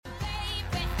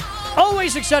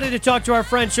Always excited to talk to our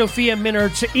friend Sophia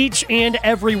Minnaert each and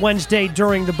every Wednesday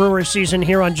during the Brewers season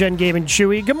here on Jen, Gabe, and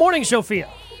Chewy. Good morning, Sophia.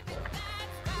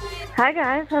 Hi,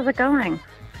 guys. How's it going?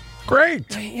 Great.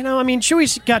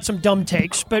 Chewy's got some dumb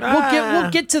takes, but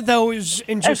we'll get to those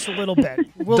in just a little bit.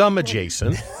 Dumb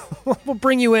adjacent. We'll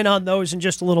bring you in on those in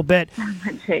just a little bit.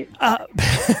 How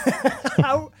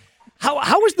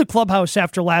was the clubhouse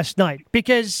after last night?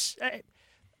 Because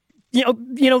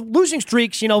losing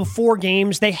streaks, 4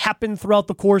 games, they happen throughout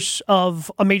the course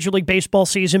of a Major League Baseball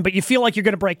season, but you feel like you're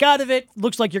going to break out of it.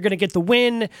 Looks like you're going to get the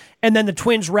win, and then the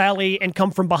Twins rally and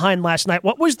come from behind last night.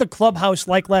 What was the clubhouse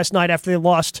like last night after they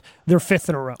lost their 5th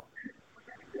in a row?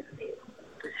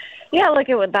 Yeah,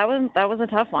 that was a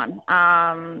tough one.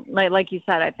 Like you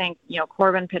said, I think,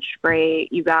 Corbin pitched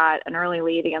great. You got an early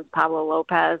lead against Pablo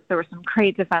Lopez. There were some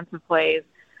great defensive plays.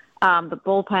 The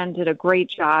bullpen did a great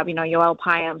job. Yoel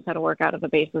Payams had to work out of the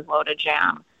bases loaded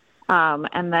jam.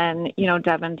 And then,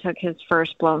 Devin took his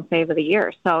first blown save of the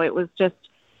year. So it was just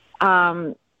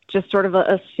sort of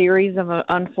a series of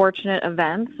unfortunate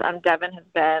events. Devin has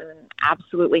been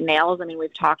absolutely nails.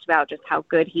 We've talked about just how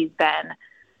good he's been,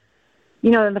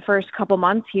 in the first couple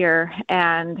months here.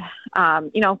 And,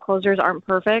 closers aren't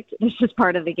perfect. It's just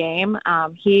part of the game.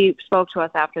 He spoke to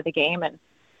us after the game, and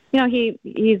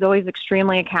he's always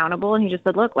extremely accountable. And he just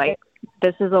said, look,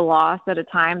 this is a loss at a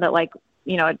time that,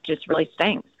 it just really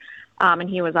stinks. And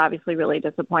he was obviously really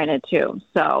disappointed too.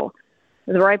 So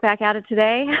they're right back at it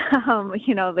today.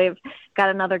 They've got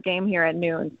another game here at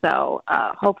noon. So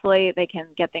hopefully they can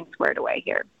get things squared away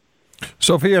here.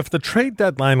 Sophia, if the trade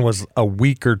deadline was a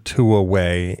week or two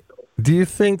away, do you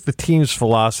think the team's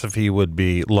philosophy would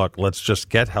be, look, let's just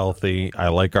get healthy, I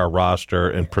like our roster,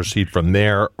 and proceed from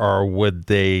there? Or would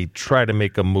they try to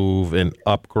make a move and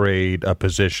upgrade a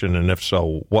position? And if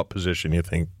so, what position you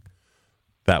think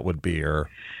that would be?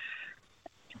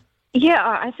 Yeah,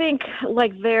 I think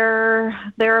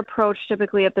their approach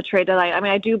typically at the trade deadline,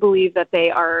 I do believe that they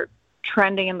are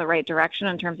trending in the right direction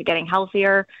in terms of getting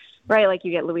healthier, right? Like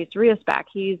you get Luis Rios back.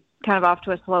 He's kind of off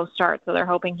to a slow start, so they're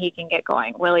hoping he can get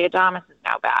going. Willie Adames is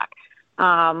now back.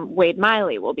 Wade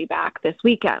Miley will be back this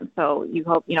weekend, so you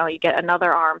hope, you get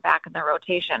another arm back in the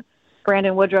rotation.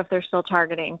 Brandon Woodruff, they're still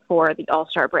targeting for the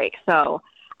All-Star break. So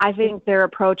I think their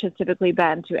approach has typically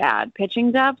been to add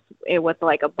pitching depth with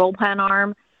a bullpen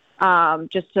arm,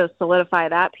 just to solidify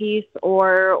that piece,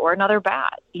 or another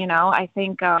bat. I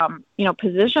think,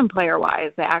 position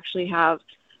player-wise, they actually have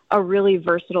a really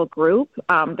versatile group.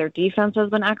 Their defense has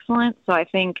been excellent. So I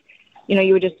think,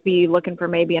 you would just be looking for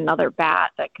maybe another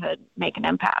bat that could make an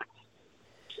impact.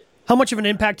 How much of an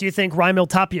impact do you think Raimel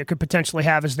Tapia could potentially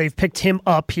have as they've picked him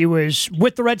up? He was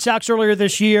with the Red Sox earlier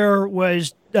this year,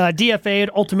 was DFA'd,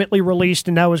 ultimately released,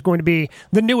 and now is going to be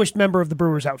the newest member of the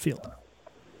Brewers outfield.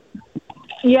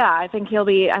 Yeah, I think he'll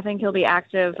be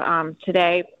active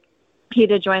today. He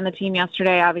did join the team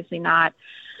yesterday, obviously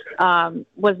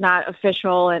was not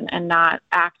official and not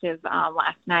active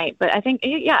last night. But I think,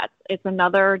 it's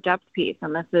another depth piece.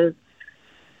 And this is,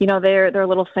 they're a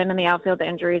little thin in the outfield, the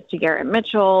injuries to Garrett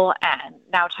Mitchell, and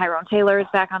now Tyrone Taylor is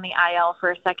back on the IL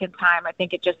for a second time. I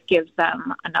think it just gives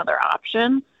them another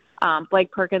option.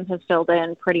 Blake Perkins has filled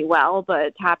in pretty well,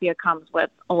 but Tapia comes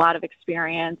with a lot of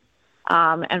experience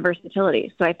and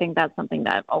versatility. So I think that's something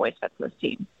that always fits this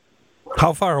team.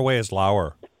 How far away is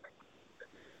Lauer?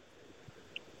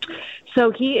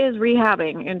 So he is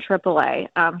rehabbing in AAA.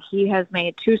 He has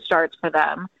made 2 starts for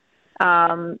them.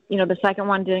 The second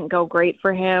one didn't go great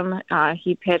for him.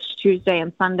 He pitched Tuesday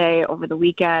and Sunday over the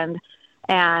weekend,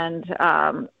 and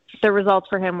the results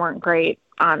for him weren't great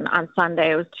on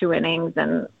Sunday. It was 2 innings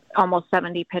and almost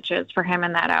 70 pitches for him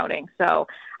in that outing. So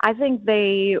I think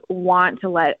they want to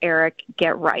let Eric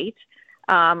get right,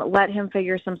 let him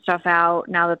figure some stuff out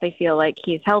now that they feel like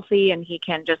he's healthy and he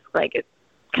can just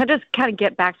kind of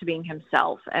get back to being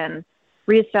himself and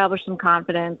reestablish some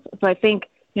confidence. So I think,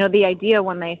 the idea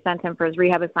when they sent him for his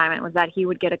rehab assignment was that he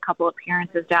would get a couple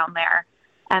appearances down there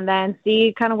and then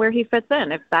see kind of where he fits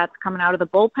in, if that's coming out of the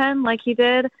bullpen like he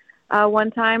did one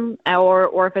time,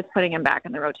 or if it's putting him back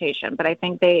in the rotation. But I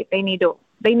think they need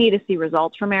to see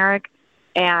results from Eric,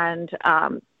 and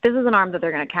this is an arm that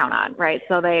they're going to count on, right?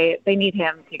 So they need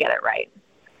him to get it right.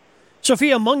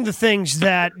 Sophia, among the things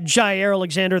that Jair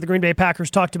Alexander of the Green Bay Packers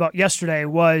talked about yesterday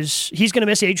was he's going to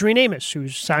miss Adrian Amos,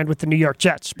 who's signed with the New York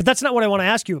Jets. But that's not what I want to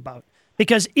ask you about.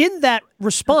 Because in that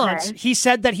response, He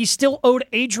said that he still owed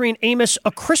Adrian Amos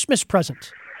a Christmas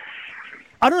present.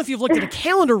 I don't know if you've looked at a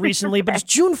calendar recently, but it's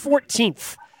June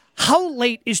 14th. How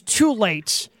late is too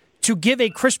late to give a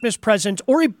Christmas present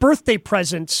or a birthday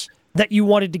present that you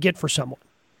wanted to get for someone?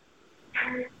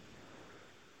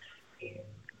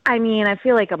 I mean, I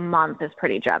feel like a month is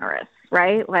pretty generous,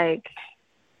 right? Like,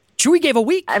 Chewy gave a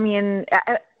week. I mean,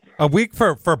 A week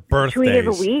for birthdays. Chewy gave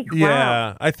a week? Yeah,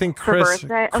 Wow. I think For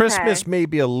birthday? Okay. Christmas may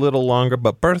be a little longer,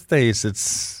 but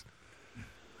birthdays,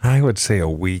 I would say a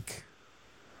week.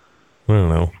 I don't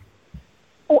know.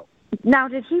 Now,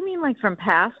 did he mean like from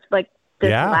past, like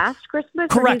this last Christmas?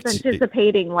 Correct. Or he's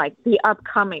anticipating like the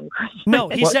upcoming Christmas? No,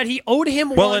 he said he owed him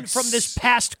one from this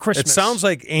past Christmas. It sounds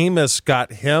like Amos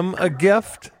got him a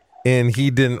gift, and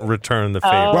he didn't return the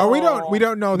favor. Well, we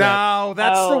don't know that. No,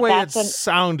 that's the way it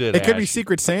sounded. It could be Ash.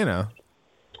 Secret Santa.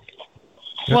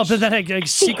 Well, then that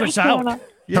secret's out.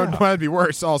 Yeah. That'd be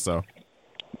worse. Also,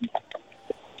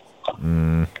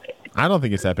 I don't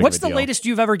think it's that big. What's of a the deal. latest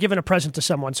you've ever given a present to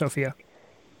someone, Sophia?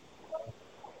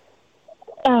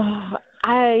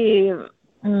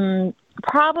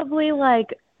 Probably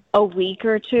like a week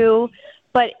or two,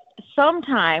 but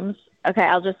sometimes, okay,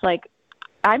 I'll just like,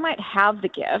 I might have the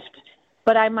gift,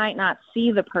 but I might not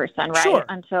see the person, right? Sure.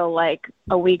 Until like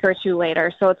a week or two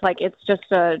later. So it's like, it's just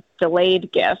a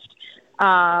delayed gift.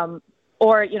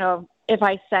 Or, you know, if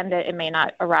I send it, it may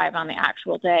not arrive on the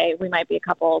actual day. We might be a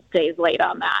couple days late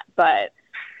on that. But,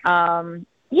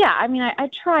 yeah, I mean, I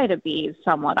try to be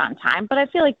somewhat on time, but I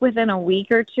feel like within a week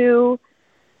or two,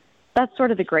 that's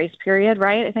sort of the grace period,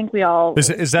 right? I think we all Is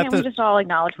that we just all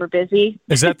acknowledge we're busy.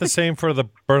 Is that the same for the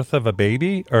birth of a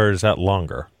baby, or is that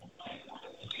longer?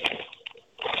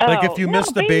 Like if you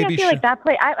miss the baby, I feel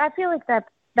like I feel like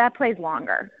that plays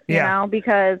longer. You Yeah. know,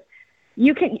 because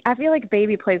you can. I feel like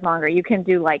baby plays longer. You can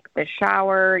do like the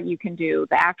shower. You can do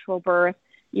the actual birth.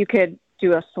 You could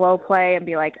do a slow play and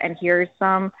be like, and here's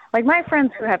some. Like my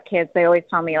friends who have kids, they always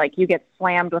tell me like you get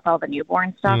slammed with all the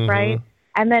newborn stuff, right?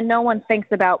 And then no one thinks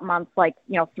about months like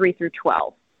 3 through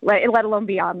 12, let alone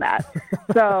beyond that.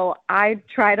 So I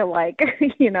try to like,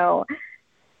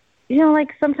 like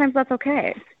sometimes that's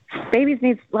okay. Babies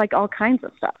need like all kinds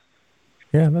of stuff.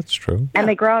 Yeah, that's true. And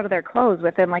they grow out of their clothes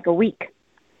within like a week.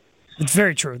 It's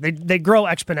very true. They grow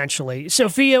exponentially.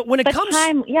 Sophia, when it comes...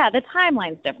 the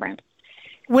timeline's different.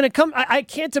 When it comes... I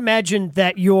can't imagine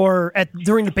that you're,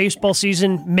 during the baseball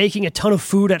season, making a ton of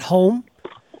food at home.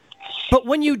 But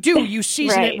when you do, you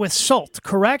season it with salt,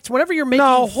 correct? Whenever you're making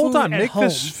No, food hold on. at Make home,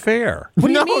 this fair. What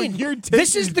do No, you mean? you're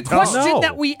This is the dumb. question No.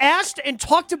 that we asked and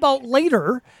talked about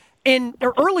later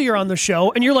or earlier on the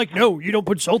show, and you're like, no, you don't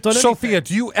put salt on anything. Sophia,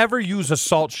 do you ever use a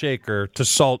salt shaker to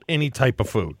salt any type of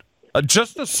food?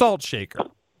 Just a salt shaker.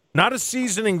 Not a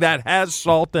seasoning that has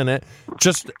salt in it,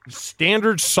 just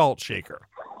standard salt shaker.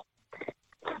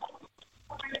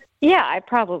 Yeah, I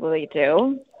probably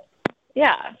do.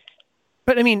 Yeah.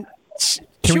 But, I mean...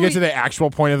 Can we get to the actual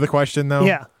point of the question, though?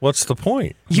 Yeah. What's the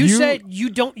point? You said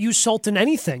you don't use salt in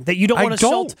anything. That you don't I want to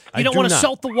don't. salt. I You don't do want to not.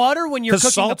 salt the water when you're 'Cause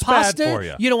cooking the salt's bad pasta. for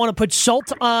you. You don't want to put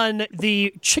salt on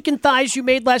the chicken thighs you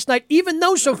made last night. Even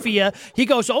though Sophia, he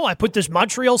goes, "Oh, I put this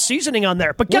Montreal seasoning on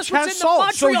there." But guess Which what's has in salt, the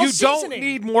Montreal so you seasoning? don't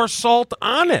need more salt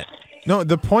on it. No,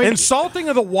 the point. And salting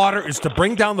of the water is to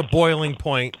bring down the boiling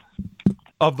point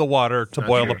of the water to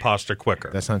boil the pasta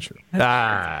quicker. That's not true.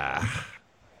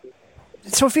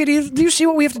 Sophia, do you see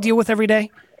what we have to deal with every day?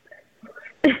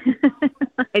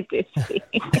 I do see.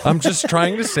 I'm just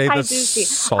trying to say I that do see.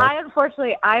 salt. I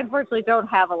unfortunately don't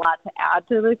have a lot to add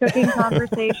to the cooking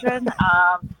conversation.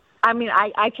 I mean,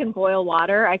 I can boil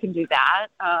water. I can do that.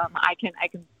 I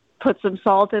can put some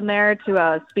salt in there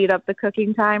to speed up the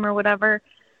cooking time or whatever.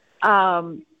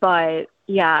 But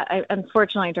yeah,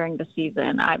 unfortunately during the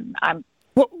season,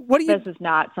 What do you this is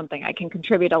not something I can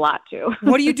contribute a lot to.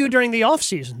 What do you do during the off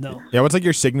season though? Yeah, what's like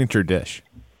your signature dish?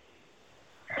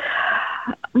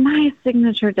 My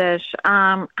signature dish.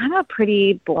 I'm a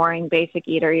pretty boring, basic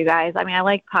eater, you guys. I mean, I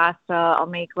like pasta. I'll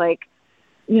make like,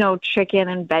 chicken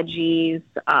and veggies.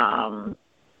 I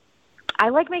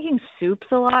like making soups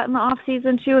a lot in the off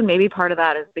season too, and maybe part of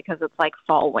that is because it's like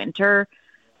fall, winter.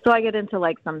 So I get into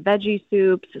like some veggie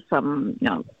soups, some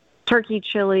turkey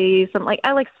chili,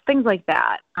 I like things like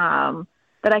that.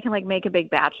 That I can like make a big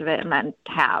batch of it and then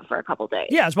have for a couple days.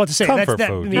 Yeah, I was about to say Comfort that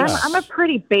food, means- yeah. I'm a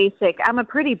pretty basic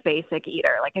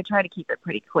eater. Like I try to keep it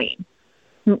pretty clean.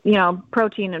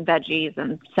 Protein and veggies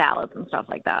and salads and stuff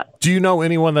like that. Do you know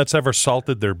anyone that's ever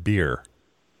salted their beer?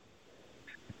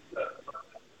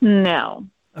 No,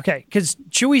 Okay, because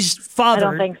Chewy's I father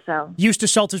don't think so. used to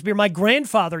salt his beer. My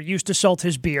grandfather used to salt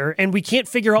his beer, and we can't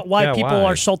figure out why people why?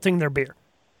 are salting their beer.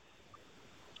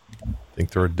 I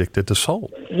think they're addicted to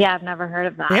salt. Yeah, I've never heard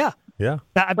of that. Yeah. Yeah.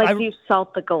 Like, do you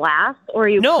salt the glass, or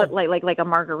you No. put like a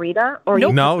margarita, or Nope.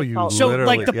 you No, put the you salt? So,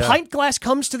 Literally, like, the yeah. pint glass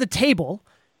comes to the table,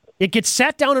 it gets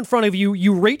sat down in front of you,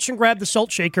 you reach and grab the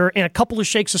salt shaker, and a couple of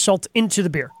shakes of salt into the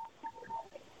beer.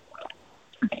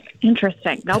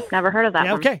 Interesting. Nope, never heard of that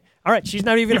Yeah, one. okay. All right. She's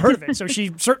not even heard of it, so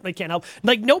she certainly can't help.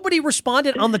 Like, nobody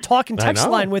responded on the talk and text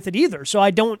line with it either, so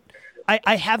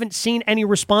I haven't seen any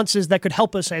responses that could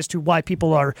help us as to why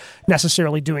people are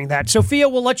necessarily doing that. Sophia,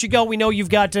 we'll let you go. We know you've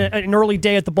got an early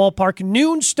day at the ballpark.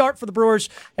 Noon start for the Brewers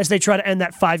as they try to end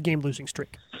that 5-game losing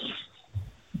streak.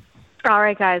 All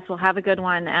right, guys. Well, have a good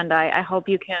one, and I hope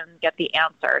you can get the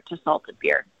answer to salted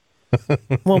beer.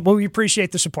 Well, we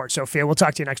appreciate the support, Sophia. We'll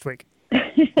talk to you next week.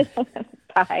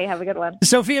 Bye. Have a good one.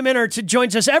 Sophia Minnaert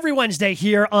joins us every Wednesday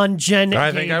here on Jen.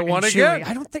 I think I won again.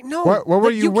 I don't think, no. What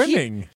were you winning?